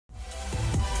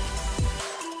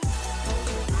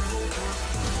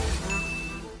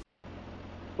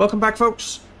Welcome back,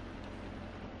 folks.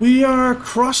 We are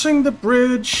crossing the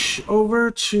bridge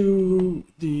over to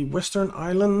the Western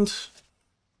Island,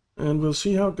 and we'll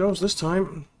see how it goes this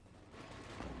time.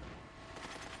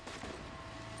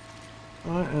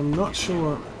 I am not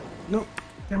sure. No,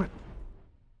 damn it.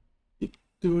 Keep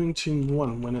doing Team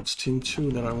 1 when it's Team 2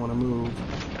 that I want to move.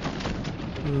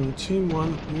 Team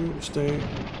 1, you stay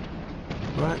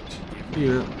right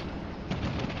here.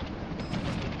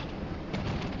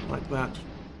 Like that.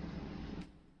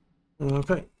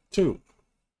 Okay, 2.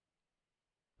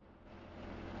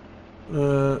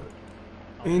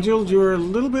 Angel, you're a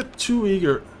little bit too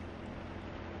eager.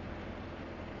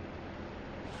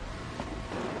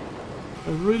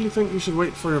 I really think you should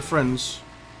wait for your friends.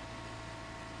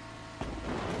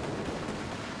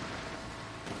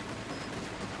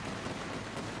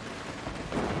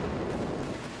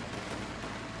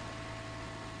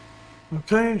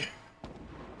 Okay.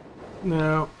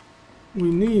 Now,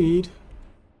 we need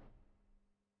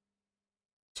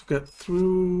to get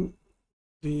through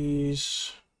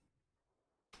these.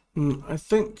 I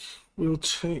think we'll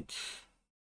take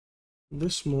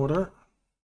this mortar.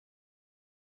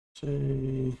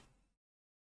 Say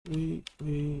V,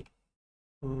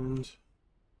 and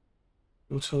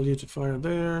we'll tell you to fire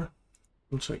there.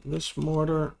 We'll take this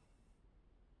mortar.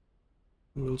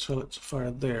 And we'll tell it to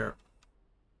fire there.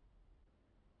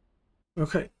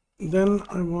 Okay, then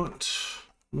I want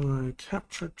my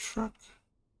capture truck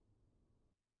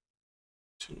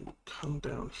to come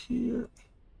down here.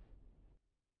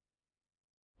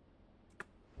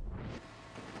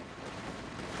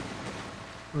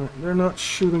 Alright, they're not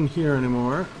shooting here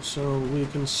anymore, so we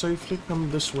can safely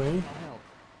come this way. I'll help,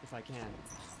 if I can.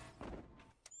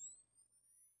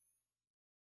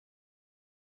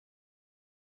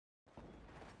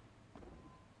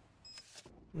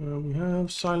 We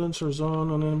have silencers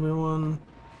on everyone.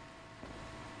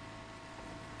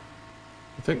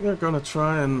 I think they're gonna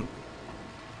try and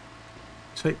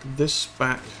take this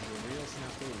back.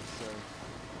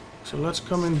 So let's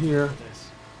come in here.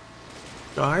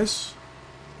 Guys?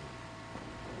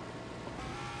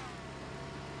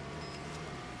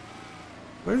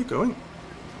 Where are you going?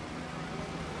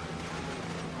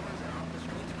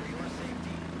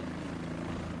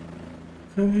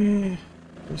 Okay.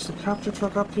 Is the capture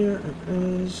truck up here? It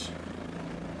is.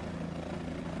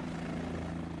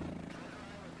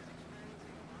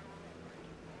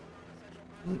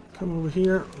 Come over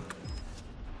here.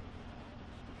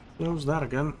 Close that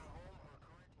again.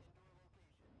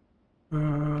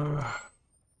 Let's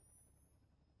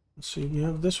see, we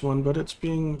have this one, but it's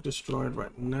being destroyed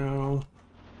right now.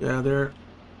 Yeah, they're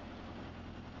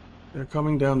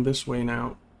coming down this way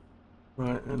now.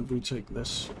 Right, and we take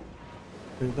this.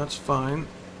 Okay, that's fine.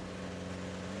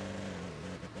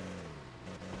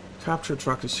 Capture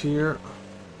truck is here.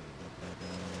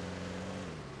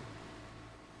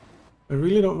 I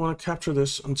really don't want to capture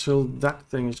this until that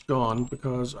thing is gone,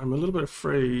 because I'm a little bit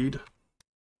afraid.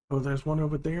 Oh, there's one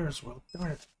over there as well.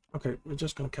 Darn it. Okay, we're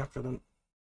just going to capture them.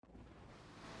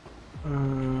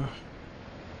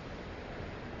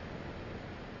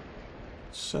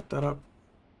 Set that up.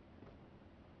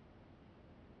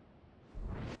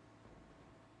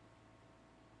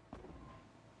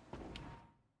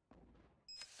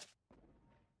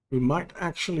 We might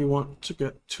actually want to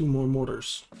get 2 more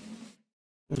mortars.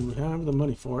 And we have the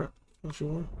money for it, for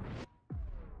sure.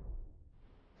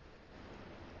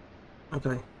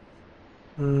 Okay.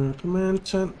 Command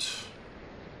tent.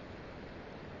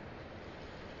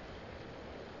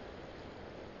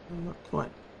 Not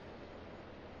quite.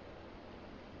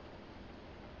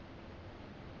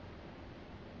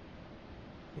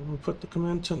 We'll put the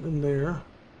command tent in there.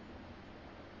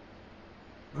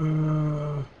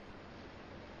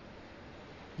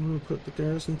 We'll put the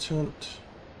garrison tent.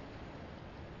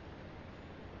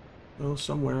 Oh,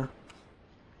 somewhere.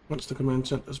 Once the command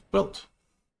tent is built.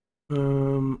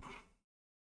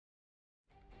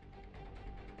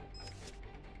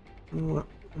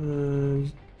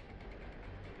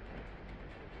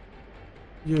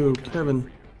 You,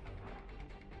 Kevin.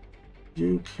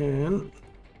 You can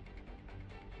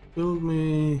build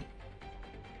me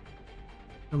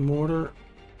a mortar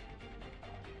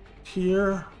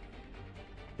here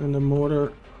and a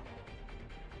mortar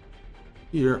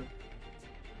here.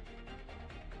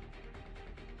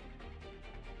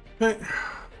 Okay.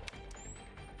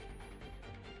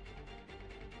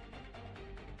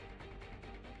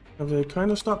 Have they kind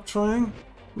of stopped trying?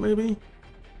 Maybe?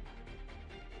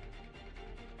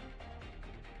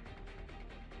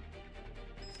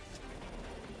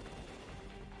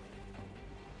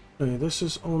 Okay, this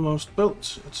is almost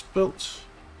built. It's built.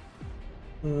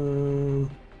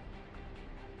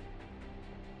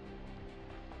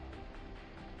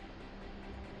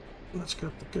 let's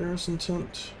get the garrison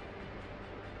tent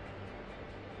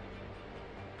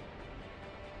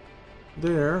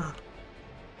there,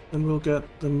 and we'll get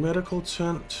the medical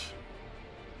tent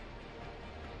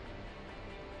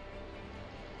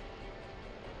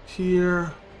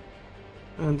here,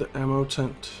 and the ammo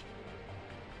tent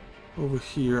over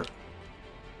here.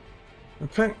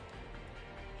 Okay.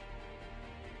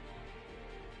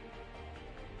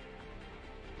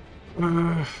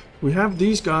 We have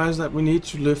these guys that we need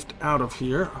to lift out of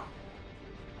here.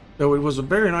 Though it was a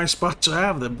very nice spot to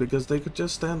have them, because they could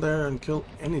just stand there and kill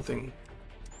anything.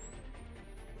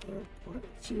 Quite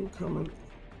a few coming.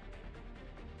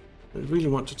 They really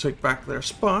want to take back their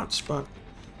spots, but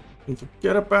you can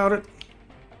forget about it.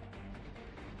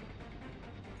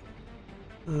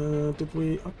 Did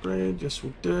we upgrade? Yes,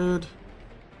 we did.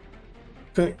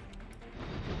 Okay.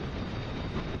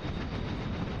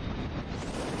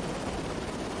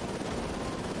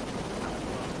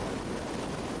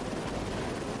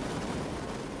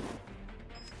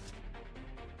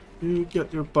 You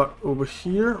get your butt over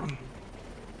here.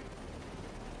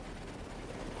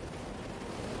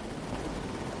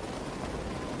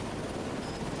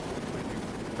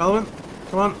 Calvin,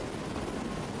 come on.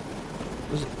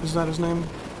 Is that his name?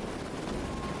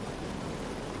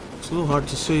 It's a little hard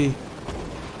to see.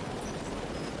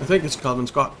 I think it's Calvin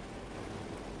Scott.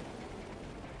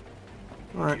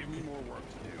 Alright.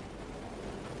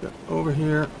 Get over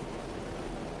here.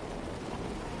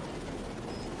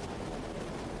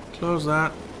 Close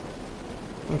that.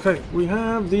 Okay, we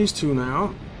have these two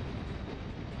now.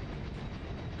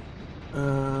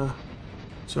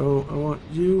 So I want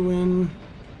you in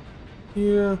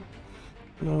here,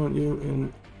 and I want you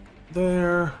in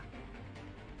there,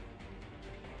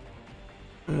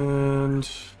 and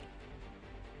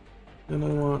then I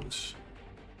want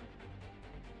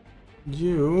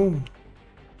you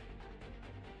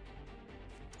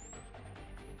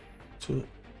to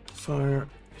fire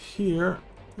here,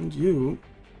 and you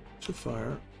to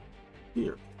fire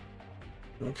here.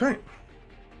 Okay.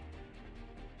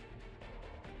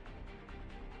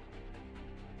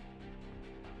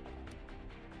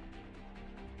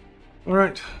 All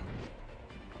right.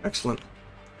 Excellent.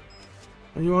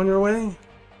 Are you on your way?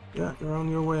 Yeah, you're on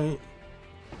your way.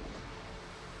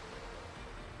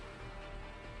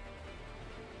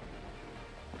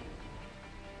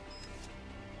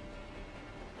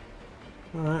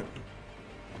 All right.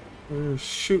 We're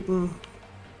shooting.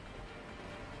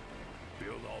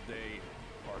 Build all day,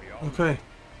 party all Okay.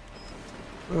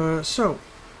 So,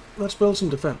 let's build some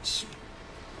defense.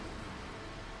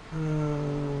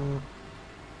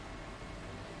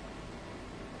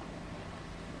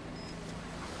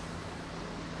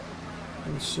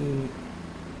 Let's see.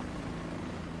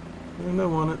 And I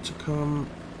want it to come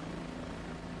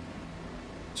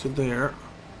to there.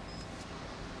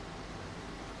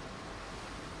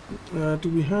 Do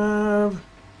we have...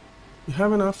 We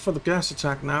have enough for the gas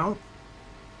attack now,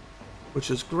 which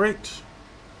is great.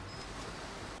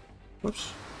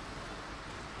 Whoops.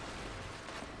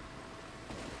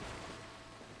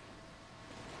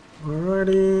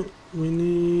 Alrighty, we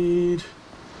need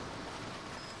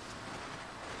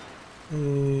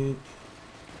a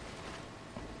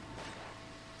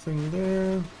thing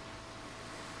there.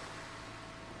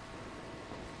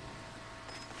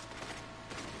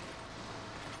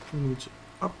 We need to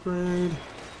upgrade.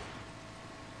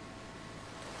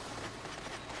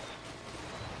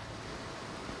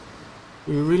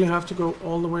 Do we really have to go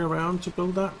all the way around to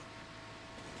build that?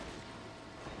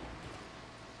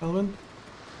 Calvin?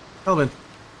 Calvin!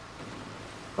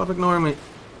 Stop ignoring me.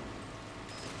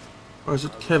 Or is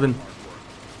it Kevin?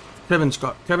 Kevin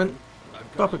Scott. Kevin,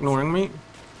 stop ignoring me.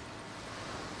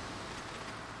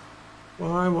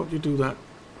 Why won't you do that?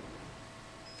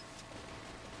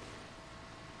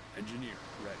 Engineer,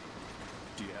 ready.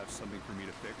 Do you have something for me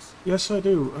to fix? Yes, I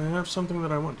do. I have something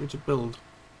that I want you to build.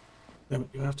 Damn it,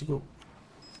 you have to go.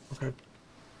 Okay.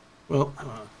 Well,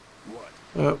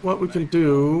 what we can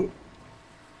do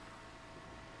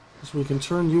is we can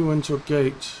turn you into a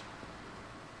gate.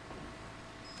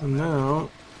 And now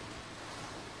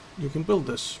you can build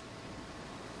this.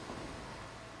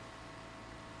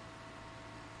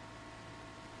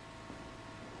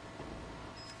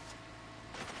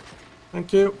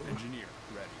 Thank you. Engineer,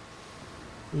 ready.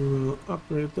 We will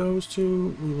upgrade those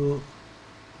two. We will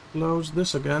close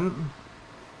this again.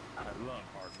 I love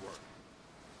hard work.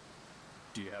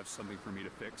 Do you have something for me to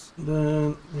fix?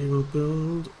 Then we will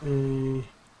build a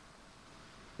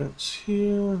fence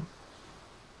here.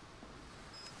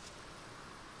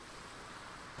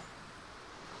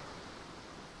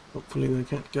 Hopefully they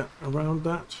can't get around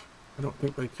that. I don't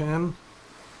think they can.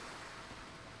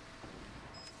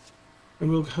 And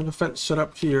we'll have a fence set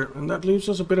up here. And that leaves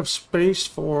us a bit of space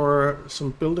for some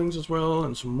buildings as well,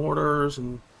 and some mortars,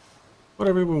 and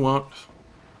whatever we want,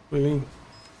 really.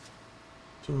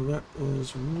 So that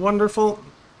is wonderful.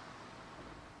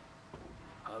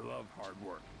 I love hard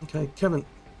work. Okay, Kevin.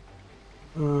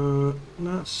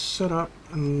 Let's set up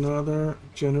another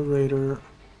generator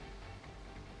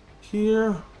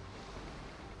here.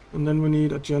 And then we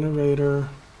need a generator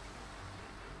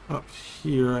up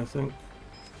here, I think.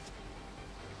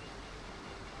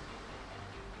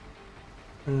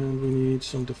 And we need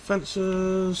some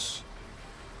defenses.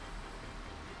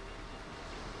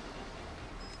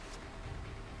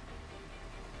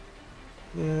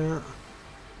 There.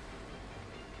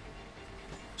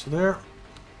 So there.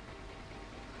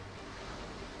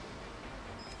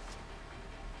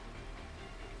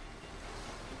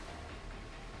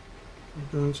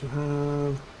 We're going to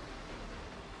have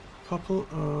a couple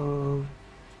of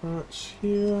turrets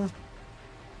here.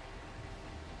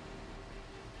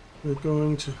 We're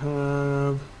going to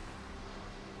have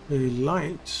a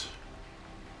light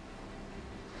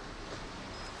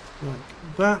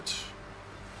like that.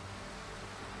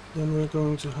 Then we're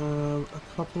going to have a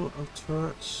couple of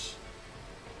turrets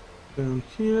down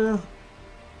here.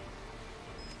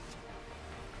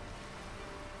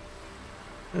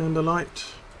 And a light.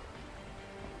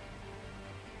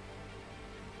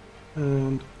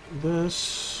 And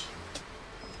this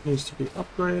needs to be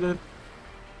upgraded.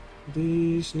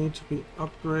 These need to be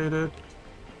upgraded.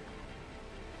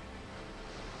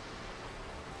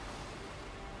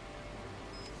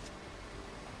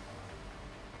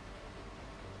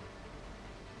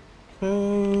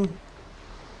 Okay.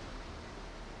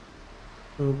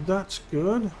 So that's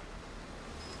good.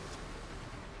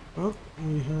 Oh,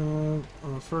 we have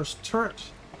our first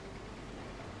turret.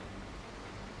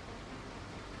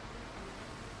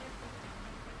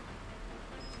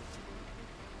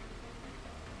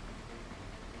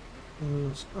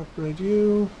 Let's upgrade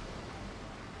you.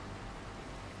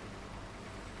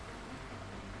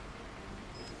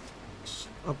 Let's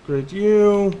upgrade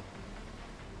you.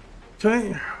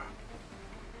 Okay.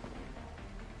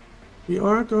 We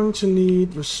are going to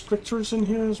need restrictors in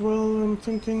here as well, I'm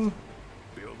thinking.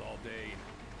 Build all day,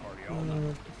 party all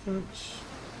night. Defense.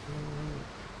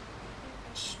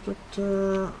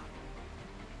 Restrictor.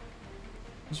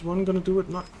 Is one going to do it?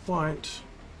 Not quite.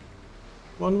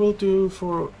 One will do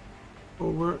for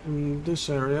over in this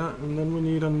area, and then we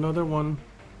need another one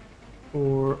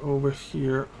for over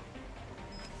here.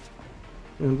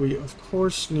 And we of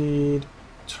course need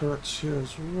turrets here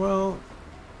as well.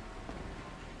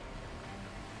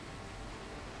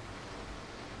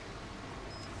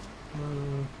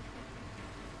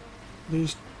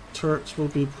 These turrets will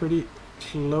be pretty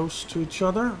close to each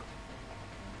other,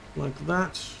 like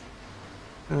that,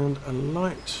 and a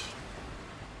light.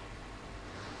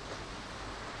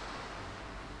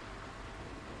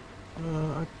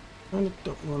 I kind of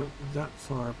don't want it that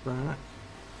far back.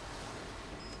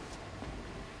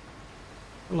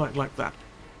 Like that.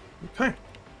 Okay.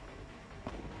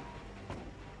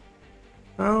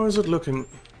 How is it looking?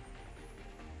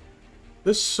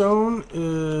 This zone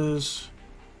is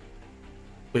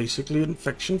basically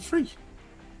infection free.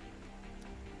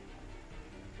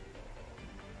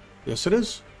 Yes, it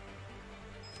is.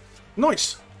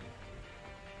 Nice.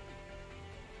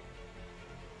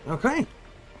 Okay.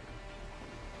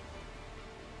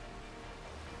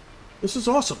 This is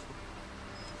awesome.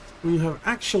 We have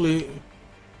actually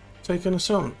taken a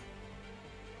zone.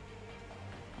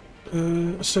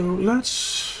 So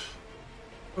let's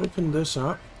open this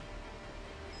up.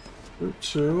 Route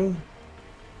 2.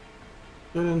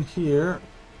 Get in here.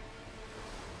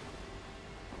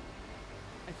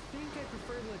 I think I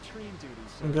prefer latrine duty,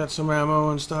 sir. And get some ammo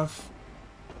and stuff.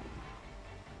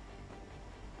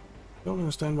 Don't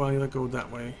understand why they go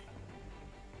that way.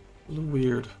 A little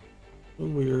weird. A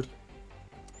little weird.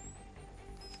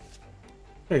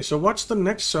 Okay, so what's the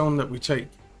next zone that we take?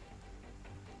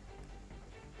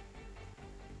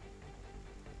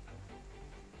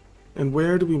 And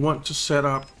where do we want to set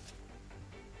up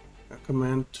a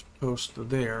command post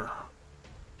there?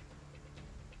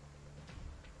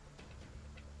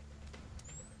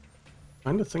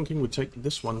 Kind of thinking we take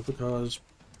this one because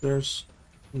there's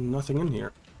nothing in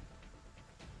here.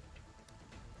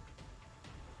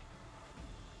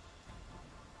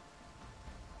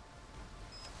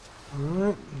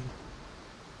 Alright.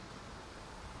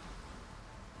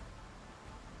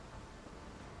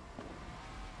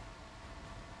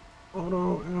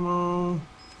 Auto ammo.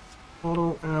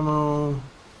 Auto ammo.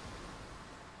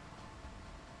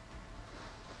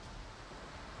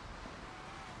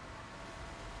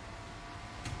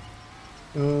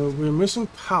 we're missing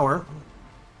power.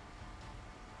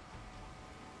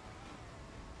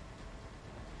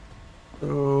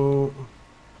 So,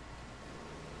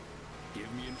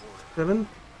 Give me an order. Kevin,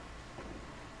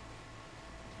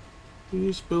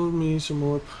 please build me some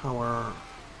more power.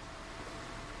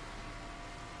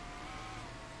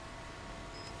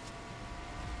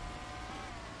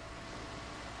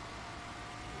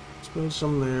 Let's build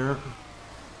some there.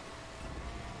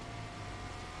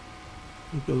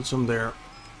 And build some there.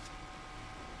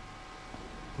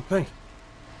 Okay.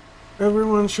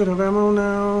 Everyone should have ammo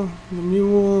now. The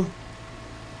mule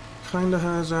kinda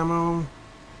has ammo.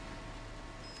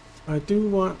 I do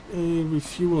want a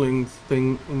refueling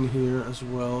thing in here as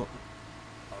well.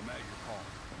 I'm at your call.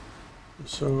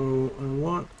 So I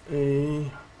want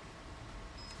a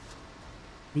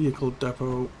vehicle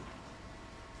depot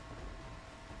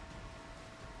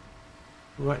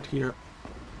right here.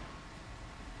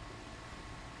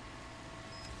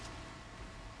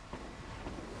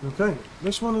 Okay,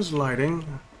 this one is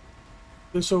lighting.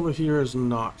 This over here is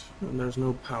not, and there's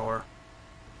no power.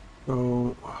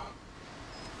 So,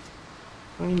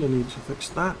 kinda need to fix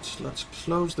that. Let's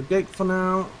close the gate for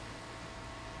now.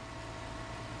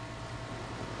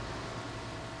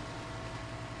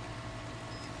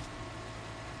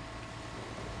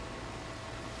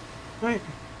 Right.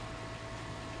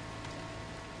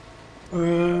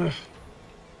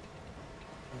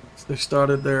 They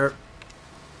started there.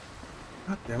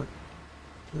 God damn it.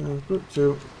 Group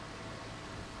 2.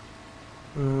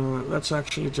 Let's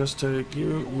actually just take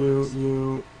you,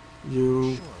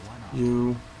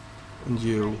 and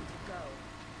you.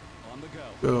 On the go.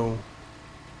 Go.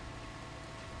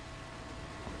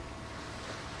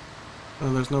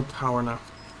 Oh, there's no power now.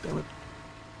 Damn it.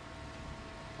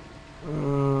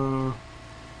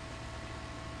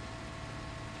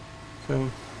 Okay.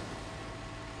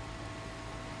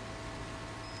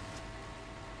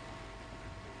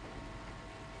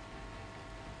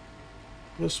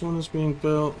 This one is being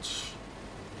built.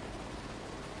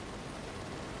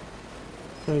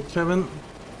 Okay, Kevin.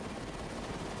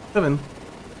 Kevin.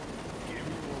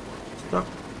 Stop.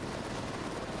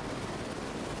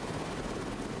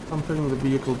 I'm picking the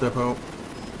vehicle depot.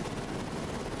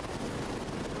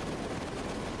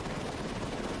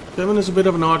 Kevin is a bit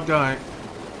of an odd guy.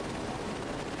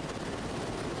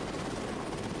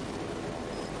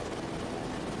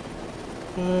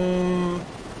 Okay.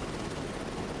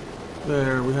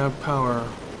 There, we have power.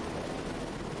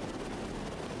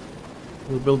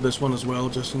 We'll build this one as well,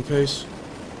 just in case.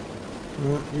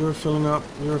 You're filling up,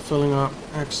 you're filling up.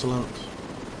 Excellent.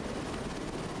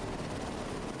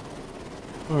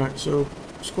 Alright, so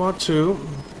squad 2.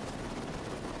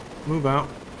 Move out.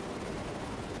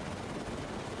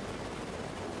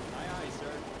 Aye, aye,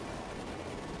 sir.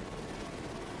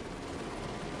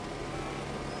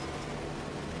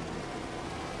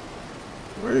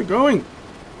 Where are you going?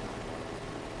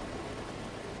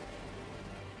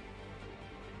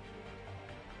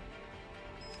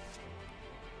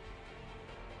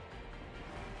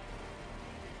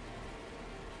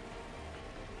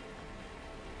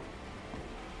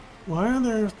 Why are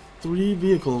there 3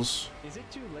 vehicles? Is it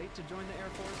too late to join the Air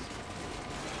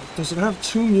Force? Does it have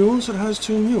 2 mules? It has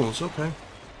 2 mules, okay.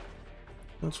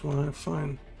 That's why,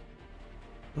 fine.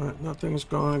 Alright, that thing's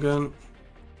gone again.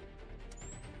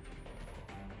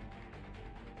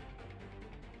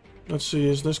 Let's see,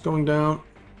 is this going down?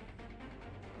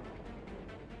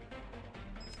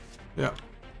 Yeah.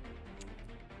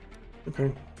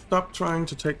 Okay, stop trying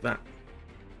to take that.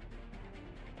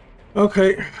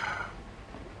 Okay.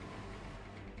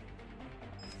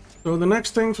 So the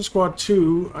next thing for squad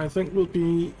 2, I think, will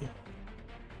be...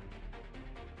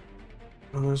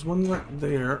 Oh, there's one right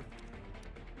there.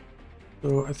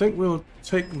 So I think we'll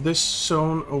take this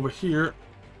zone over here.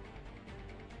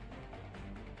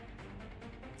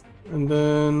 And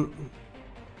then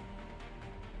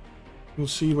we'll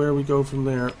see where we go from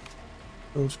there.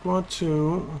 So squad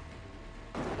 2,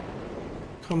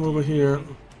 come over here.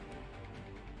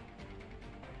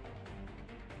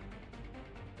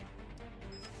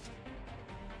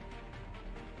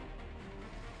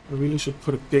 I really should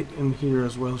put a gate in here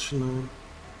as well, shouldn't I?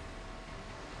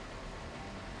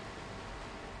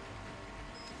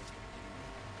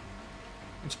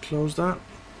 Let's close that.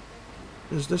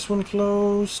 Is this one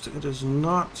closed? It is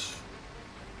not.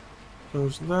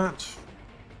 Close that.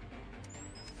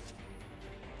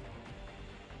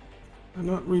 I'm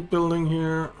not rebuilding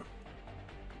here.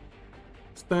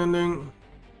 Standing.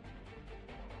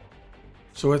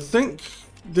 So I think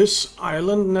this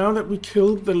island, now that we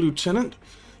killed the lieutenant,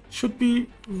 should be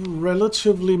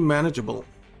relatively manageable.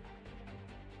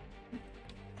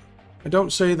 I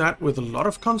don't say that with a lot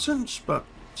of conscience, but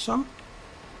some.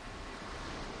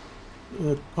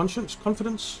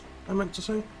 Confidence, I meant to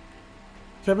say.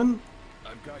 Kevin,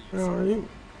 I've got you. where are you?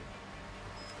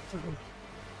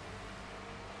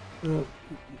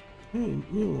 Hey,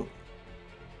 you.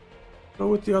 Go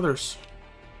with the others.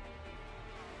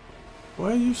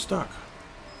 Why are you stuck?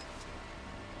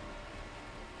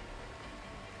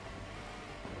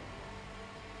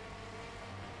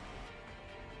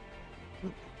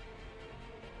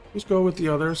 Just go with the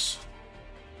others.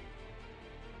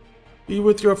 Be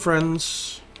with your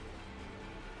friends.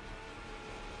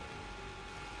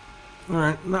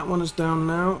 Alright, that one is down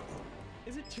now.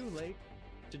 Is it too late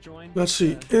to join? Let's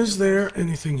see, is there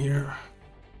anything here?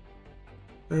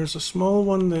 There's a small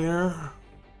one there.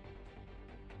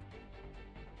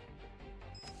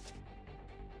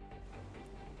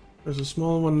 There's a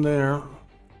small one there.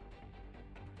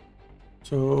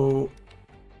 So,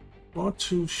 War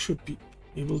 2 should be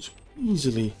able to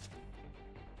easily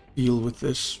deal with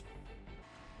this.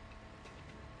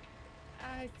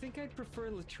 I think I'd prefer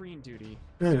latrine duty.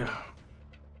 Yeah.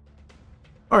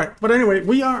 Alright, but anyway,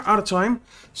 we are out of time.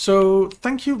 So,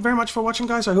 thank you very much for watching,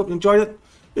 guys. I hope you enjoyed it.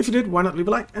 If you did, why not leave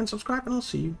a like and subscribe, and I'll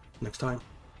see you next time.